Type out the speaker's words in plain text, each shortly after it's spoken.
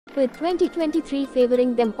With 2023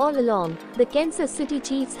 favoring them all along, the Kansas City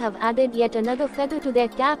Chiefs have added yet another feather to their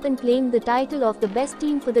cap and claimed the title of the best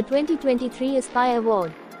team for the 2023 Espy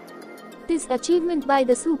Award. This achievement by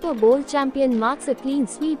the Super Bowl champion marks a clean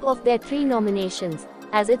sweep of their 3 nominations,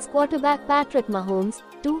 as its quarterback Patrick Mahomes,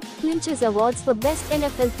 too, clinches awards for Best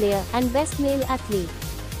NFL Player and Best Male Athlete.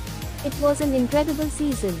 "It was an incredible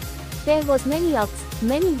season. There was many ups,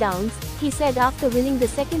 many downs," he said after winning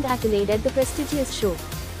the second accolade at the prestigious show.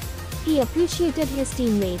 He appreciated his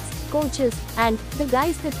teammates, coaches, and the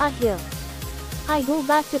guys that are here. "I go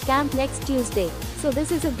back to camp next Tuesday, so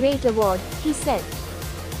this is a great award," he said.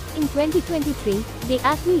 In 2023, the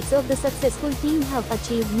athletes of the successful team have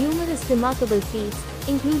achieved numerous remarkable feats,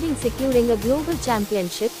 including securing a global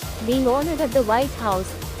championship, being honored at the White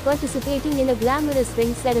House, participating in a glamorous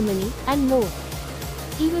ring ceremony, and more.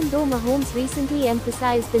 Even though Mahomes recently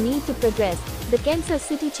emphasized the need to progress, the Kansas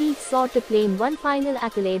City Chiefs sought to claim one final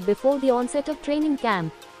accolade before the onset of training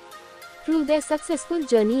camp. Through their successful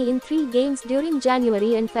journey in 3 games during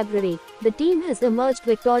January and February, the team has emerged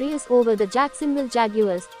victorious over the Jacksonville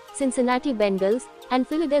Jaguars, Cincinnati Bengals, and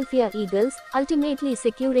Philadelphia Eagles, ultimately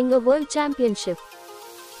securing a world championship.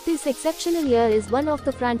 This exceptional year is one of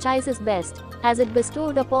the franchise's best, as it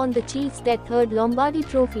bestowed upon the Chiefs their 3rd Lombardi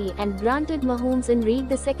Trophy and granted Mahomes and Reid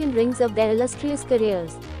the 2nd rings of their illustrious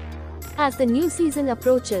careers. As the new season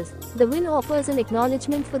approaches, the win offers an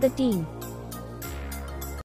acknowledgement for the team.